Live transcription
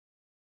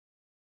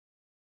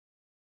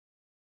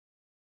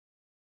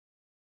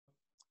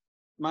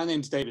My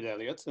name's David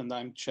Elliott, and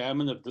I'm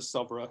chairman of the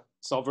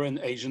Sovereign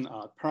Asian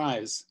Art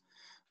Prize.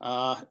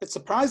 It's a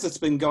prize that's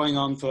been going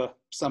on for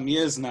some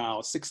years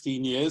now,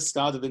 16 years,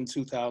 started in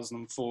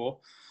 2004,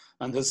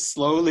 and has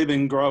slowly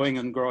been growing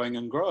and growing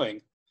and growing.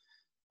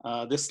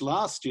 This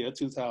last year,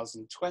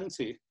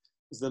 2020,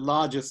 is the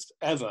largest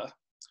ever,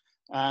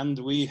 and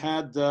we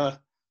had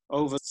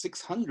over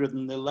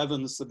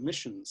 611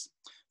 submissions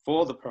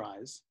for the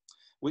prize,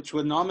 which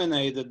were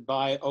nominated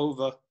by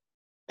over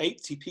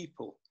 80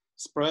 people,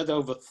 spread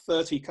over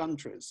 30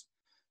 countries,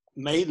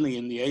 mainly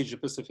in the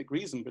Asia-Pacific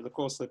region, but of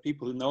course there are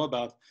people who know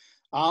about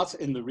art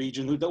in the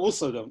region who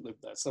also don't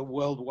live there, so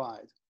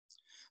worldwide.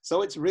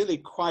 So it's really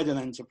quite an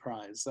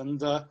enterprise.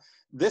 And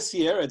this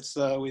year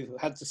we've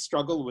had to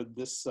struggle with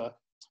this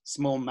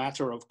small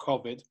matter of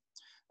COVID.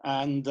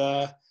 And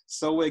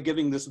so we're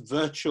giving this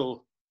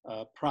virtual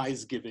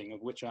prize giving,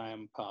 of which I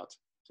am part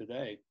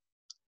today.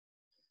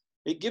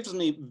 It gives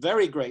me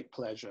very great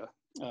pleasure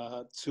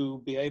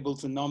to be able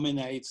to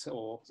nominate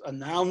or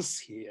announce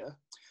here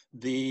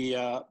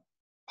the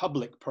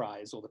public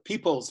prize, or the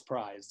People's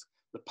Prize,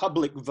 the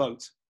public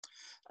vote.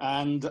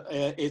 And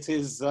it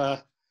is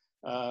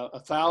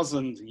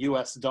 $1,000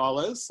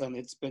 US, and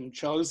it's been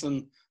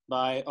chosen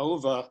by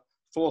over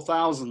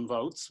 4,000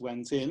 votes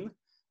went in,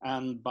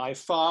 and by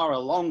far a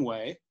long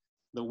way,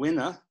 the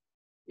winner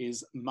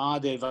is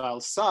Made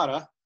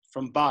Valsara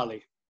from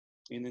Bali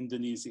in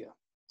Indonesia.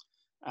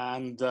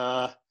 And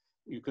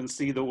you can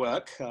see the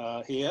work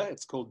here.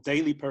 It's called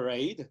Daily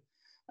Parade,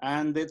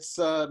 and it's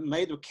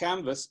made of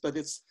canvas, but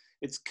it's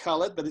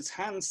colored, but it's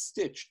hand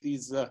stitched.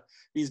 These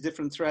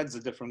different threads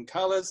are different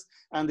colors,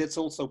 and it's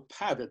also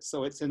padded,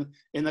 so it's in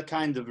a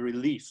kind of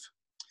relief.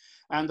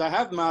 And I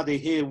have Made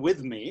here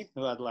with me,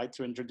 who I'd like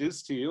to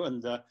introduce to you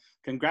and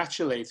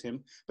congratulate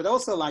him, but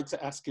also like to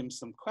ask him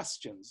some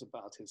questions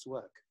about his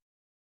work.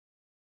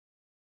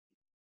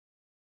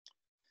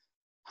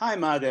 Hi,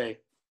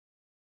 Made.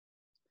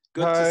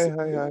 Good to see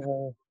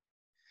you.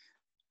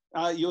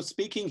 Hi. You're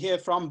speaking here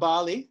from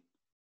Bali?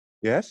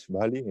 Yes,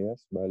 Bali,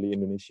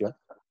 Indonesia.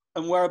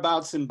 And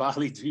whereabouts in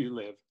Bali do you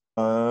live?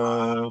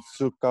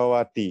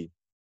 Sukawati.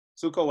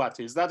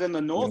 Sukawati. Is that in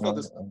the north or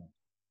the south?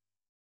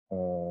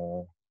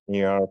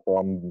 Near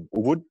from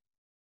Ubud.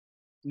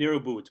 Near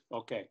Ubud,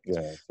 okay.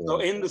 Yes, so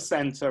in the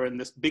center, in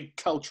this big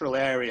cultural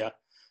area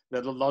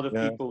that a lot of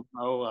people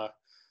know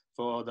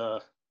for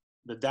the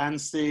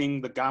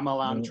dancing, the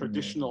gamelan,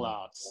 traditional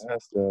arts.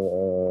 Yes,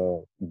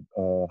 the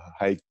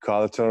high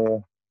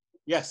culture.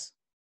 Yes.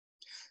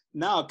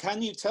 Now,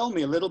 can you tell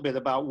me a little bit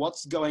about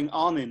what's going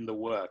on in the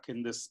work,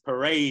 in this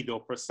parade or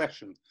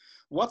procession?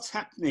 What's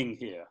happening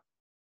here?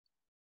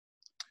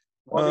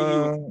 What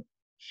are you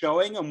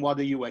showing and what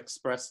are you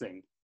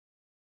expressing?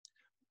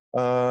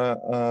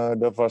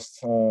 The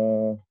first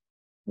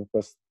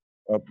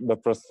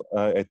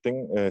I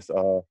think is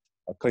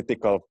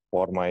critical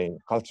for my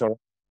culture,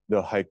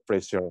 the high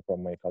pressure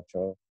from my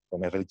culture,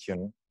 from my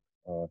religion,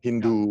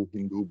 Hindu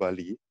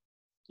Bali.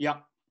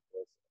 Yeah.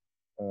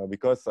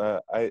 Because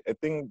I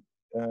think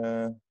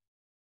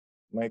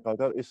my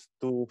culture is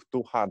too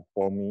hard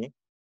for me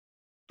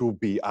to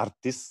be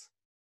artist.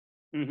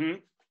 Mm-hmm.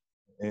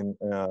 In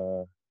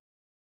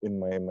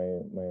my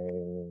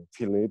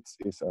village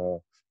is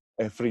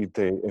every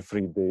day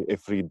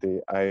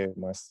I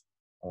must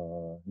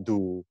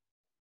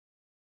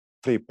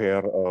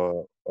prepare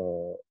a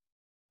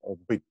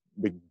big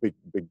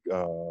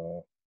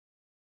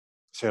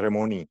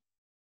ceremony.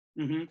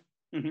 Mm-hmm.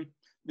 Mm-hmm.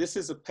 This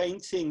is a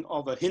painting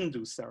of a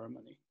Hindu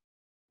ceremony.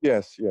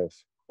 Yes.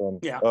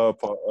 From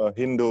for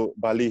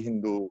Bali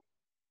Hindu.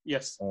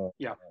 Yes.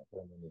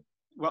 Ceremony.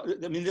 Well,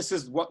 I mean, this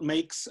is what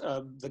makes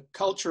the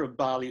culture of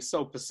Bali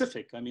so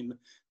Pacific. I mean,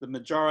 the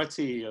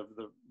majority of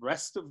the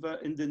rest of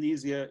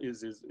Indonesia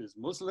is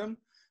Muslim,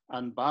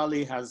 and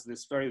Bali has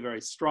this very,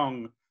 very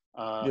strong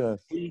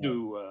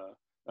Hindu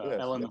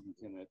element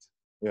in it.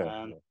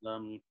 Yeah.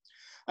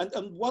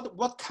 And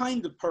what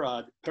kind of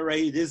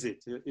parade is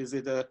it? Is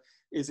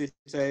it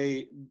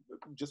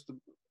just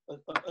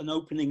an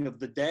opening of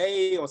the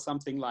day or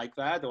something like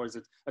that, or is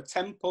it a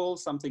temple,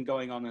 something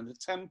going on in the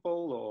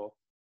temple, or?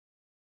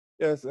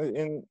 Yes, I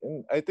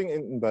think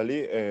in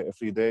Bali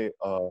every day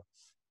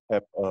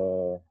have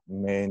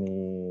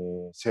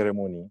many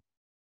ceremony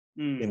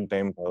in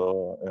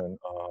temple, and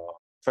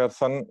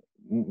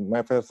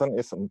my person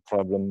is a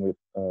problem with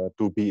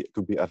to be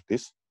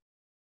artist.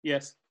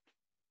 Yes.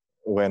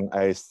 When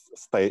I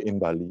stay in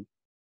Bali.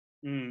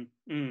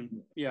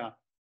 Yeah.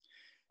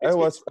 I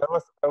was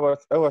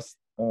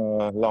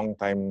long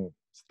time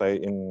stay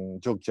in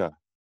Jogja.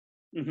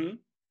 Mm-hmm.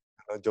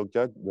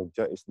 Jogja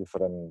is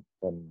different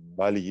from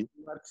Bali.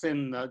 That's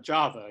in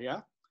Java,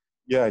 yeah.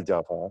 Yeah,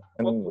 Java.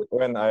 And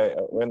when I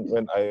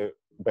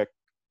back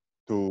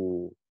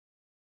to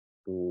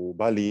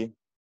Bali,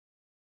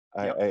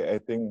 I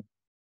think,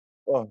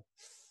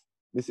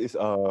 this is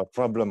a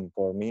problem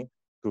for me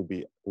to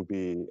be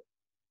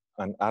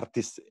an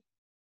artist.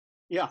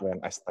 Yeah. When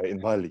I stay in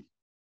Bali.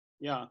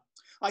 Yeah,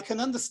 I can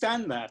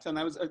understand that, and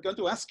I was going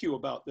to ask you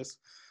about this.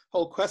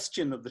 whole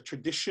question of the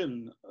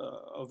tradition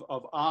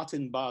of art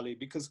in Bali,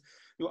 because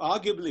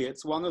arguably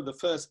it's one of the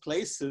first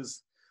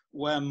places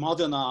where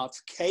modern art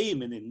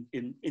came in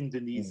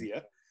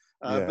Indonesia,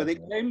 but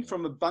it came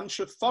from a bunch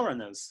of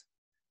foreigners.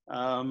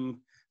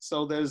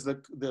 So there's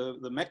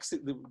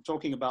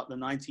talking about the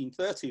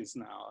 1930s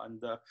now,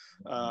 and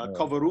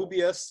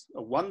Covarrubias,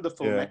 a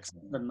wonderful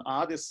Mexican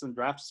artist and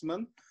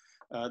draftsman,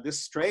 this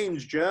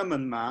strange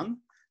German man,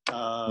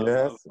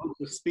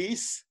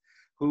 Spies,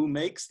 who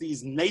makes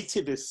these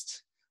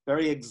nativist,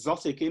 very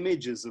exotic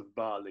images of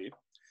Bali.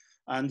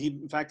 And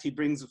in fact, he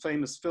brings a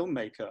famous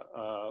filmmaker,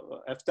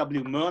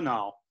 F.W.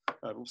 Murnau.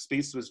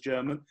 Spies was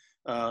German.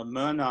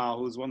 Murnau,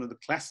 who was one of the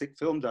classic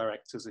film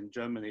directors in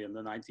Germany in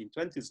the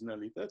 1920s and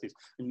early 30s,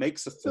 and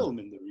makes a film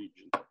in the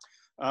region.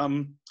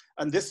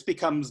 And this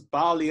becomes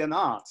Balian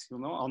art,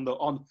 on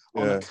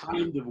a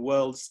kind of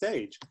world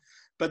stage.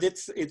 But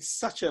it's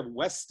such a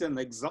Western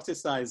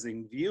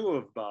exoticizing view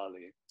of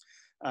Bali.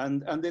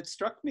 And it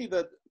struck me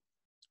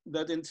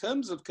that in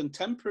terms of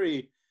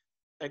contemporary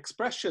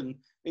expression,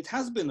 it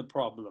has been a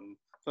problem.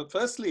 But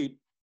firstly,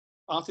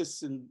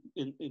 artists in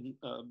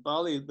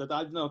Bali that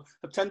I've known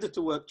have tended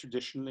to work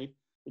traditionally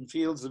in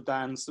fields of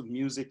dance, of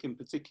music in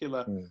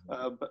particular,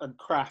 and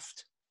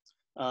craft,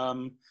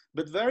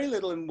 but very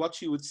little in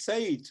what you would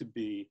say to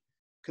be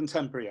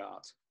contemporary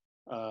art,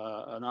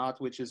 an art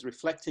which is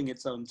reflecting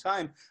its own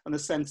time and a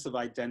sense of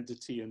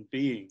identity and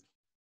being.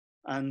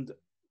 And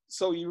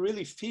so you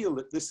really feel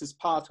that this is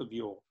part of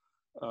your,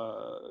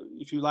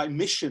 if you like,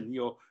 mission,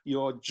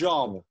 your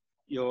job,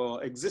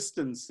 your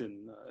existence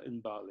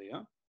in Bali.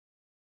 Huh?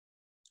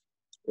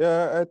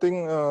 Yeah, I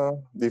think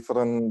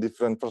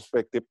different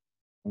perspective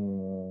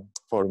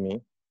for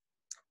me.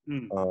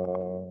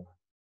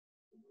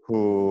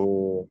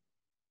 Who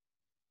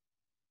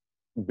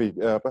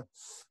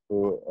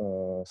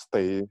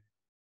stay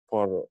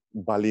for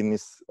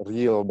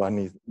real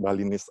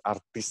Balinese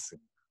artists,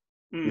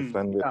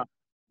 different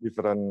with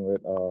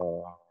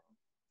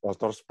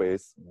culture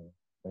space,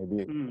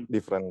 maybe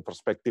different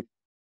perspective.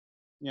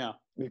 Yeah,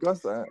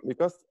 because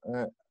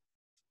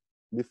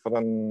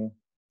different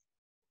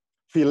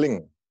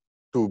feeling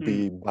to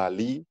be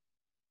Bali,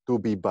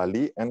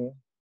 and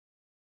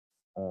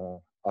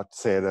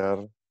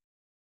outsider.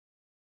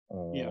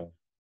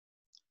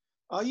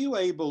 Are you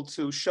able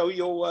to show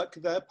your work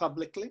there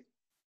publicly?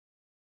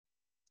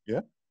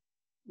 Yeah.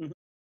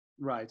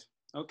 Right.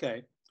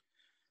 Okay.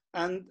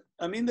 And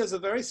I mean, there's a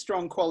very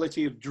strong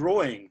quality of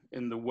drawing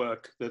in the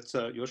work that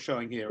you're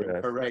showing here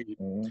in Parade.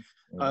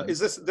 Is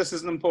this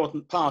is an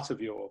important part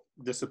of your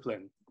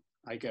discipline,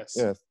 I guess?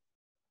 Yes.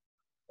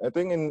 I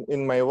think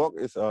in my work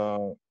is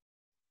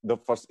the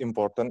first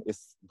important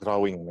is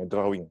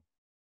drawing.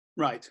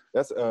 Right.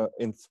 That's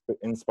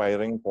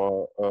inspiring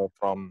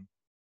from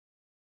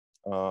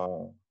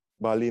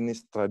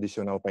Balinese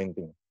traditional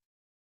painting.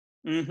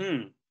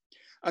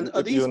 And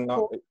are these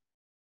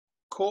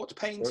court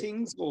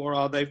paintings, or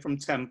are they from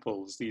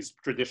temples, these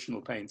traditional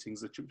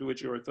paintings to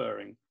which you're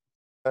referring?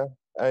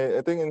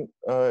 I think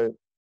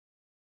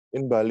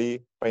in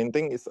Bali,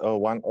 painting is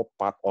one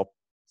part of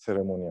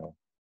ceremonial.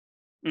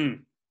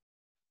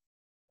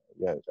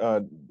 Yeah,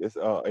 it's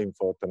an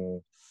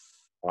important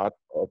part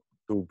of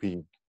to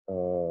be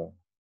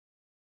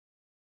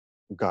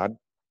God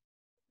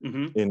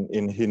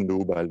in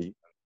Hindu Bali.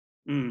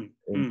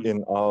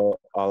 In all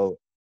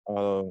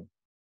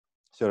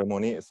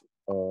ceremony is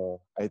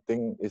I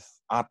think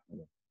is art,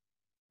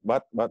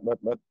 but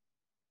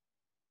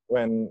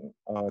when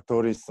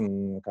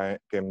tourism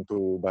came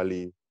to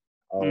Bali,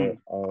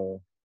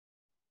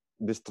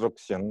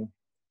 destruction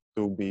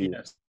to be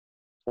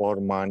for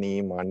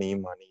money.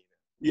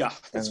 Yeah,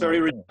 it's very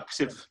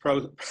reductive,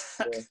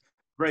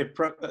 very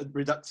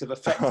reductive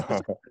effect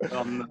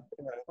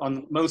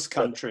on most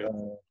countries.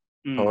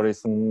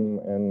 Tourism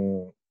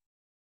and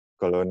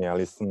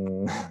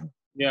colonialism.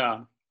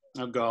 Yeah.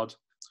 Oh God.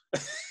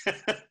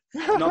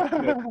 Not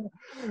good.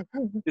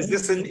 Is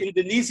this an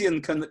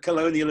Indonesian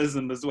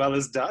colonialism as well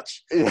as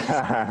Dutch?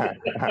 Yeah.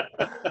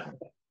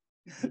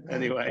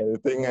 Anyway. I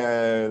think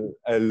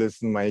I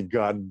lose my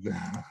God.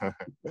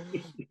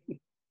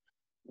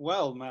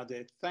 Well,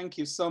 Made, thank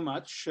you so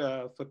much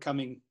for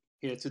coming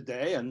here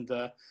today, and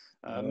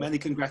many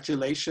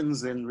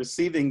congratulations in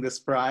receiving this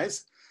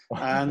prize,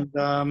 and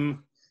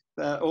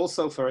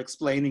also for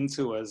explaining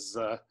to us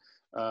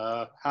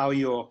how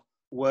you're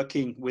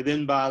working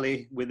within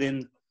Bali,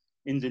 within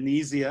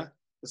Indonesia,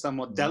 a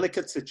somewhat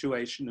delicate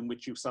situation in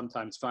which you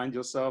sometimes find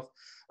yourself.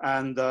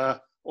 And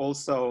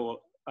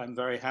also, I'm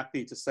very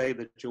happy to say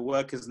that your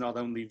work is not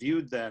only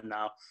viewed there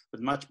now,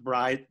 but much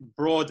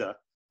broader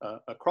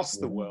across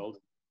the world,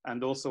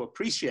 and also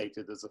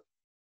appreciated as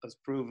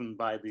proven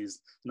by these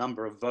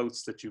number of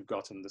votes that you've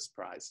got in this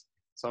prize.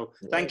 So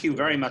thank you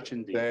very much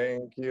indeed.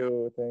 Thank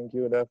you,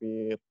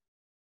 David.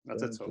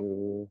 That's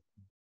all.